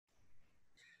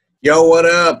Yo, what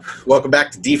up? Welcome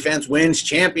back to Defense Wins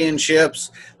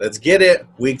Championships. Let's get it.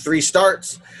 Week 3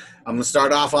 starts. I'm going to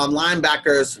start off on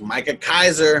linebackers. Micah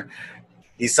Kaiser.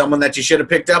 He's someone that you should have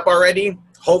picked up already.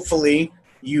 Hopefully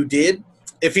you did.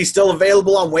 If he's still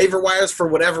available on waiver wires for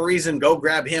whatever reason, go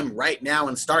grab him right now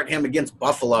and start him against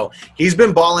Buffalo. He's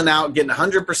been balling out, getting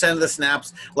 100% of the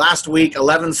snaps. Last week,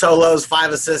 11 solos,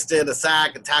 5 assisted, a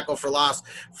sack, a tackle for loss,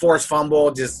 forced fumble.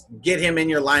 Just get him in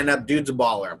your lineup. Dude's a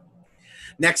baller.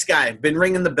 Next guy, been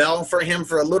ringing the bell for him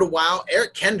for a little while,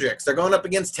 Eric Kendricks. They're going up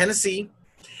against Tennessee,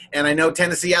 and I know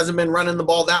Tennessee hasn't been running the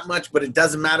ball that much, but it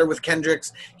doesn't matter with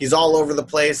Kendricks. He's all over the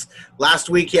place. Last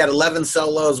week he had 11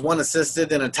 solos, 1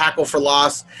 assisted, and a tackle for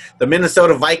loss. The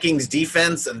Minnesota Vikings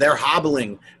defense, they're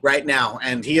hobbling right now,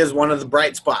 and he is one of the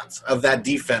bright spots of that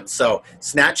defense. So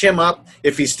snatch him up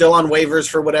if he's still on waivers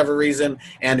for whatever reason,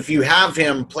 and if you have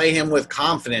him, play him with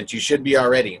confidence. You should be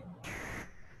already.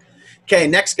 Okay,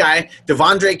 next guy,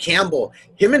 Devondre Campbell.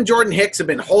 Him and Jordan Hicks have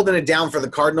been holding it down for the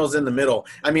Cardinals in the middle.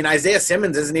 I mean, Isaiah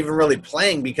Simmons isn't even really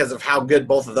playing because of how good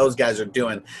both of those guys are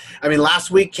doing. I mean, last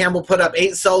week, Campbell put up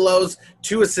 8 solos,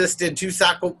 2 assisted, 2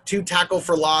 tackle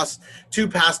for loss, 2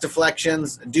 pass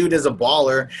deflections. Dude is a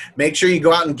baller. Make sure you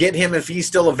go out and get him if he's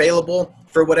still available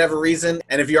for whatever reason.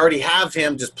 And if you already have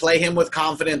him, just play him with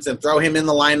confidence and throw him in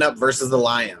the lineup versus the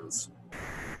Lions.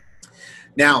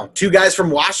 Now, 2 guys from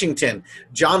Washington,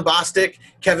 John Bostic,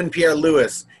 Kevin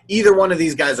Pierre-Louis. Either one of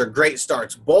these guys are great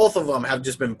starts. Both of them have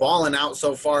just been balling out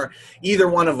so far. Either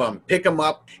one of them, pick them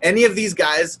up. Any of these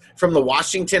guys from the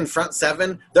Washington front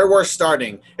 7, they're worth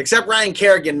starting. Except Ryan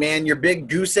Kerrigan, man, your big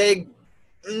goose egg.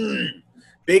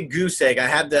 Big goose egg.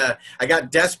 I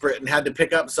got desperate and had to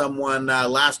pick up someone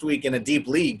last week in a deep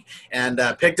league and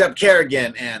picked up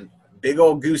Kerrigan and big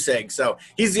old goose egg. So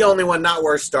he's the only one not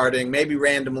worth starting. Maybe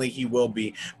randomly he will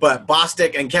be. But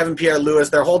Bostic and Kevin Pierre-Louis,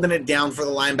 they're holding it down for the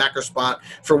linebacker spot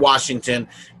for Washington.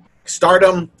 Start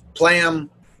them, play them.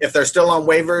 If they're still on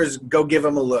waivers, go give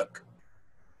them a look.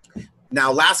 Now,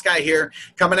 last guy here,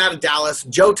 coming out of Dallas,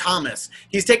 Joe Thomas.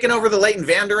 He's taken over the Leighton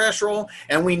Vander Esch role,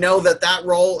 and we know that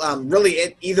role,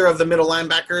 either of the middle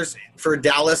linebackers for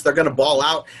Dallas, they're going to ball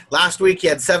out. Last week, he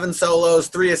had 7 solos,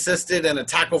 3 assisted, and a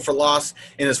tackle for loss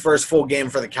in his first full game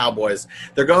for the Cowboys.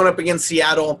 They're going up against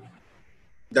Seattle.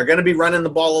 They're going to be running the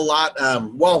ball a lot.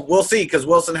 Well, we'll see because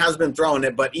Wilson has been throwing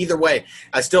it, but either way,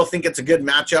 I still think it's a good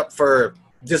matchup for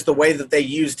just the way that they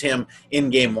used him in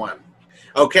Game 1.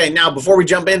 Okay, now before we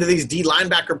jump into these D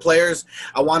linebacker players,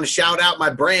 I want to shout out my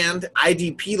brand,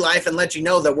 IDP Life, and let you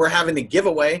know that we're having a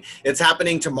giveaway. It's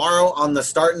happening tomorrow on the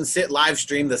Start and Sit live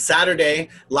stream, the Saturday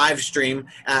live stream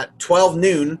at 12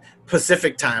 noon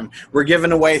Pacific time. We're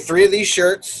giving away 3 of these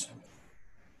shirts,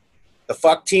 the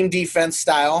Fuck Team Defense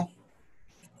style.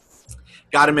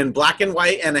 Got them in black and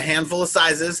white and a handful of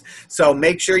sizes. So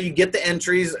make sure you get the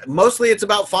entries. Mostly it's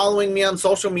about following me on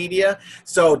social media.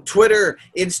 So Twitter,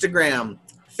 Instagram,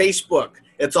 Facebook.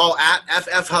 It's all at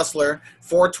FF Hustler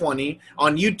 420.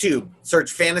 On YouTube,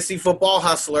 search Fantasy Football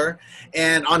Hustler.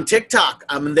 And on TikTok,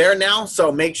 I'm there now.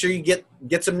 So make sure you get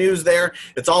some news there.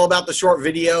 It's all about the short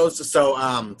videos.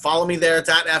 So follow me there. It's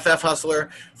at FF Hustler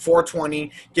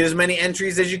 420. Get as many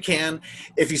entries as you can.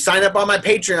 If you sign up on my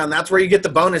Patreon, that's where you get the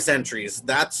bonus entries.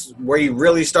 That's where you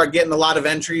really start getting a lot of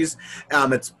entries.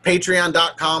 It's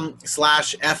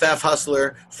patreon.com/FF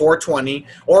Hustler 420,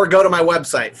 or go to my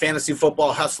website,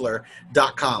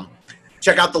 fantasyfootballhustler.com.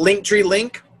 Check out the Linktree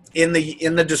link in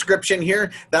the description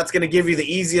here. That's going to give you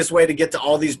the easiest way to get to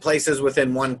all these places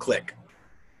within one click.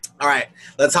 All right,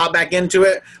 let's hop back into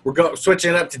it. We're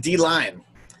switching it up to D-line.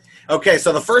 Okay,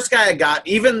 so the first guy I got,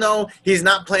 even though he's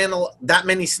not playing that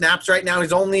many snaps right now,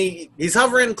 he's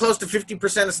hovering close to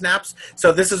 50% of snaps,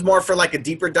 so this is more for like a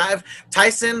deeper dive.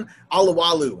 Tyson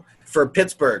Alualu for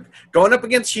Pittsburgh. Going up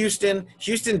against Houston.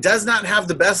 Houston does not have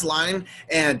the best line,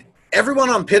 and everyone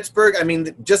on Pittsburgh, I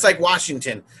mean, just like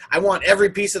Washington, I want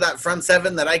every piece of that front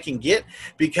 7 that I can get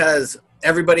because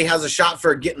everybody has a shot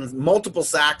for getting multiple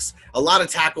sacks, a lot of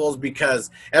tackles, because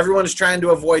everyone's trying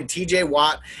to avoid TJ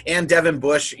Watt and Devin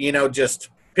Bush. Just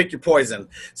pick your poison.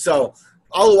 So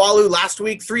Alualu last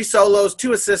week, 3 solos,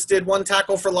 2 assisted, 1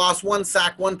 tackle for loss, 1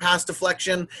 sack, 1 pass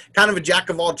deflection. Kind of a jack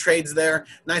of all trades there.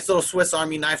 Nice little Swiss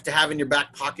Army knife to have in your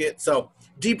back pocket. So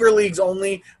deeper leagues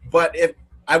only, but if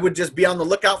I would just be on the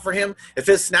lookout for him. If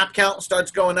his snap count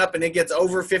starts going up and it gets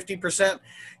over 50%,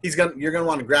 you're gonna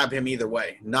want to grab him either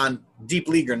way, non-deep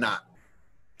league or not.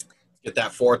 Get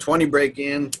that 420 break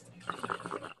in.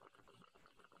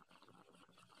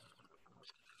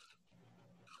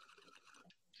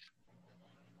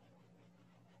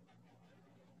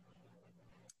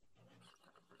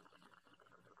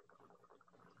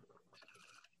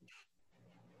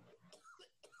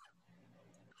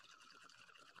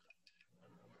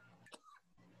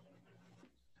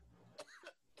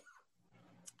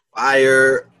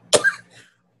 Fire.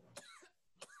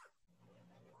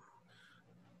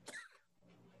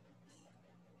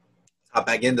 Hop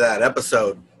back into that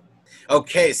episode.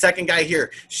 Okay, second guy here,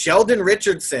 Sheldon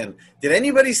Richardson. Did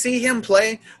anybody see him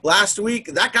play last week?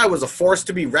 That guy was a force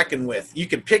to be reckoned with. You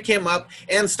could pick him up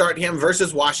and start him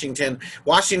versus Washington.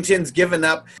 Washington's given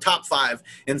up top 5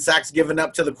 in sacks given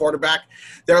up to the quarterback.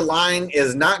 Their line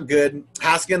is not good.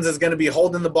 Haskins is going to be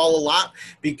holding the ball a lot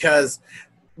because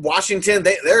Washington,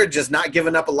 they're just not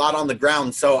giving up a lot on the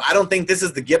ground. So I don't think this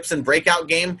is the Gibson breakout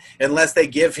game unless they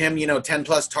give him,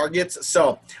 10-plus targets.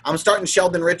 So I'm starting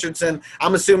Sheldon Richardson.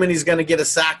 I'm assuming he's going to get a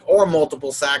sack or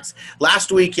multiple sacks.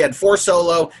 Last week, he had 4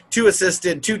 solo, 2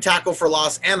 assisted, 2 tackle for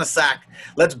loss, and a sack.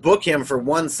 Let's book him for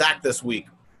 1 sack this week.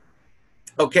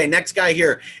 Okay, next guy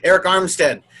here, Arik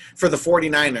Armstead for the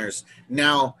 49ers.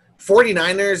 Now,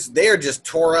 49ers, they are just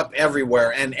tore up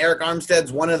everywhere, and Arik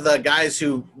Armstead's one of the guys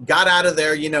who got out of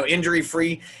there,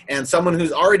 injury-free, and someone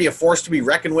who's already a force to be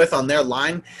reckoned with on their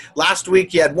line. Last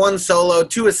week, he had 1 solo,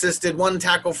 2 assisted, 1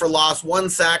 tackle for loss, 1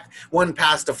 sack, 1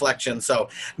 pass deflection. So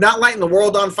not lighting the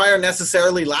world on fire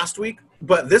necessarily last week,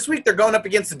 but this week they're going up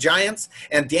against the Giants,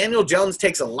 and Daniel Jones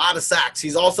takes a lot of sacks.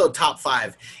 He's also top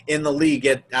 5 in the league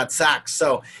at sacks.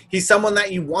 So he's someone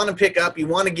that you want to pick up. You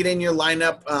want to get in your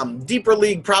lineup. Deeper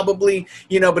league probably,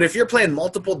 but if you're playing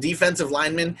multiple defensive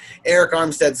linemen, Arik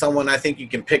Armstead, someone I think you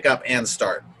can pick up and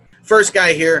start. First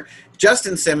guy here,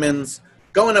 Justin Simmons,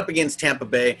 going up against Tampa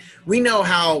Bay. We know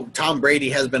how Tom Brady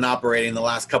has been operating the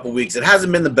last couple weeks. It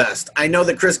hasn't been the best. I know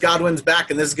that Chris Godwin's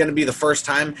back, and this is going to be the first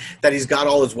time that he's got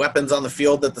all his weapons on the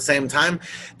field at the same time.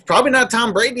 Probably not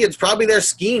Tom Brady. It's probably their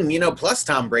scheme, plus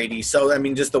Tom Brady. So,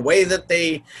 just the way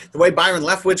Byron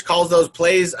Leftwich calls those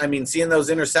plays, seeing those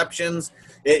interceptions,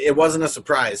 it wasn't a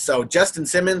surprise. So Justin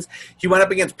Simmons, he went up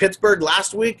against Pittsburgh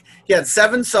last week. He had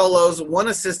 7 solos, 1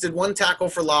 assisted, 1 tackle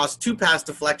for loss, 2 pass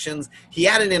deflections. He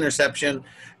had an interception.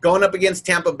 Going up against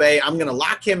Tampa Bay, I'm going to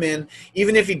lock him in.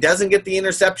 Even if he doesn't get the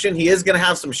interception, he is going to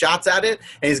have some shots at it,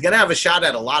 and he's going to have a shot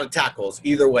at a lot of tackles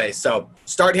either way. So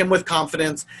start him with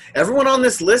confidence. Everyone on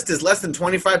this list is less than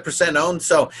 25% owned,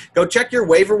 so go check your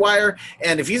waiver wire,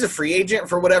 and if he's a free agent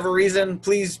for whatever reason,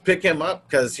 please pick him up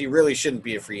because he really shouldn't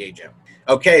be a free agent.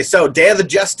 Okay, so Day of the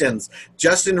Justins.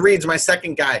 Justin Reed's my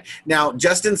second guy. Now,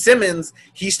 Justin Simmons,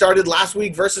 he started last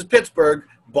week versus Pittsburgh,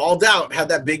 balled out, had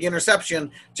that big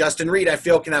interception. Justin Reed, I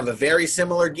feel, can have a very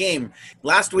similar game.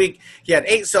 Last week, he had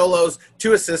 8 solos,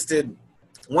 2 assisted,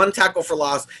 1 tackle for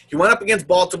loss. He went up against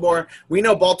Baltimore. We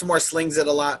know Baltimore slings it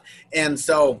a lot. And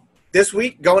so this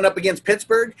week, going up against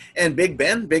Pittsburgh and Big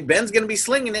Ben's going to be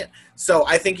slinging it. So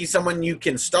I think he's someone you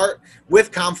can start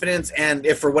with confidence. And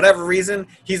if for whatever reason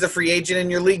he's a free agent in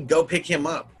your league, go pick him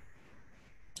up.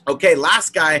 Okay,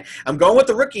 last guy, I'm going with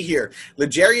the rookie here,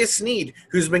 L'Jarius Sneed,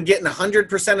 who's been getting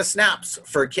 100% of snaps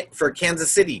for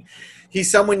Kansas City. He's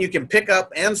someone you can pick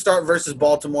up and start versus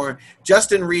Baltimore.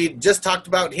 Justin Reed, just talked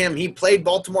about him. He played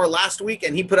Baltimore last week,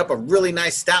 and he put up a really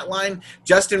nice stat line.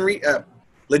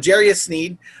 L'Jarius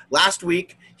Sneed, last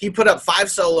week, he put up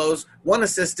 5 solos, 1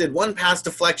 assisted, 1 pass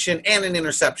deflection, and an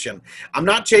interception. I'm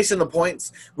not chasing the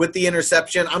points with the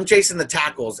interception. I'm chasing the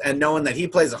tackles, and knowing that he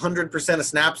plays 100% of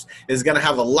snaps is going to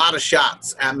have a lot of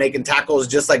shots at making tackles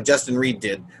just like Justin Reed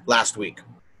did last week.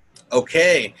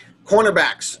 Okay,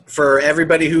 cornerbacks for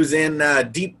everybody who's in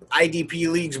deep IDP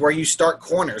leagues where you start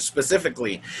corners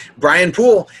specifically. Brian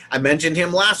Poole, I mentioned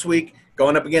him last week.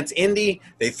 Going up against Indy,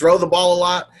 they throw the ball a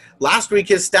lot. Last week,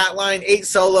 his stat line, 8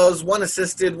 solos, 1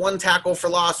 assisted, 1 tackle for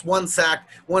loss, 1 sack,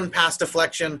 1 pass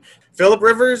deflection. Phillip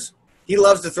Rivers, he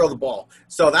loves to throw the ball.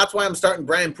 So that's why I'm starting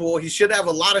Brian Poole. He should have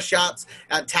a lot of shots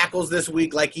at tackles this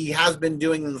week like he has been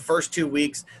doing in the first 2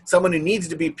 weeks. Someone who needs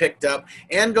to be picked up.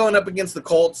 And going up against the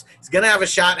Colts, he's going to have a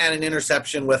shot at an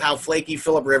interception with how flaky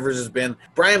Phillip Rivers has been.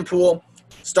 Brian Poole,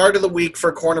 start of the week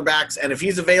for cornerbacks, and if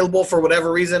he's available for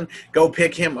whatever reason, go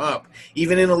pick him up.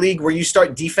 Even in a league where you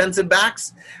start defensive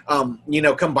backs,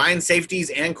 combined safeties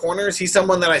and corners, he's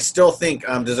someone that I still think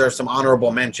deserves some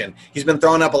honorable mention. He's been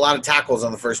throwing up a lot of tackles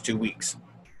on the first 2 weeks.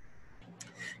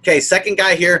 Okay, second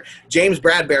guy here, James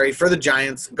Bradberry for the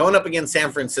Giants, going up against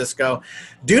San Francisco.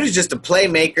 Dude is just a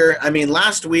playmaker.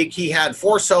 Last week he had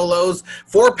 4 solos,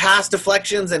 4 pass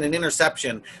deflections, and an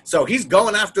interception. So he's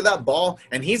going after that ball,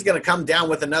 and he's going to come down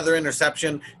with another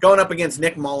interception, going up against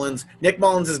Nick Mullins. Nick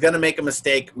Mullins is going to make a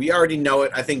mistake. We already know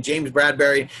it. I think James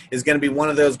Bradberry is going to be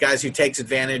one of those guys who takes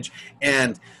advantage.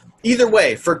 And either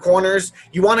way, for corners,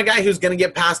 you want a guy who's going to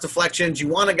get pass deflections. You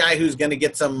want a guy who's going to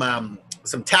get some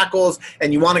tackles,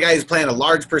 and you want a guy who's playing a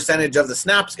large percentage of the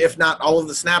snaps, if not all of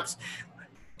the snaps.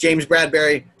 James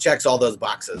Bradberry checks all those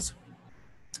boxes.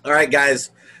 All right,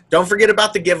 guys, Don't forget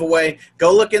about the giveaway.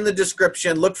 Go look in the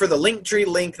description. Look for the Linktree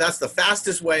link. That's the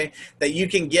fastest way that you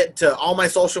can get to all my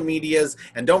social medias.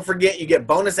 And don't forget, you get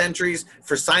bonus entries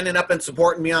for signing up and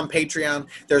supporting me on Patreon.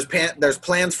 There's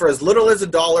plans for as little as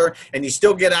 $1, and you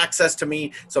still get access to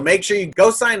me. So make sure you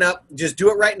go sign up. Just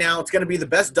do it right now. It's going to be the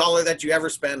best dollar that you ever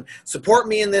spend. Support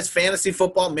me in this fantasy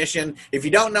football mission. If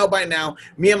you don't know by now,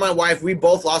 me and my wife, we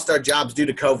both lost our jobs due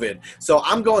to COVID. So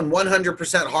I'm going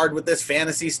 100% hard with this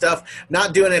fantasy stuff.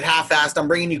 Not doing it half-assed. I'm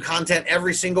bringing you content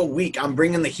every single week. I'm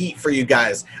bringing the heat for you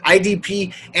guys,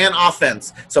 IDP and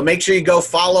offense. So make sure you go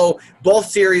follow both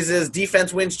series,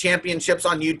 Defense Wins Championships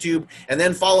on YouTube, and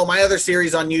then follow my other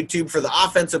series on YouTube for the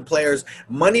offensive players,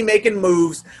 money-making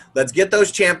moves. Let's get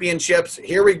those championships.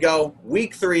 Here we go,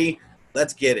 week 3.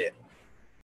 Let's get it.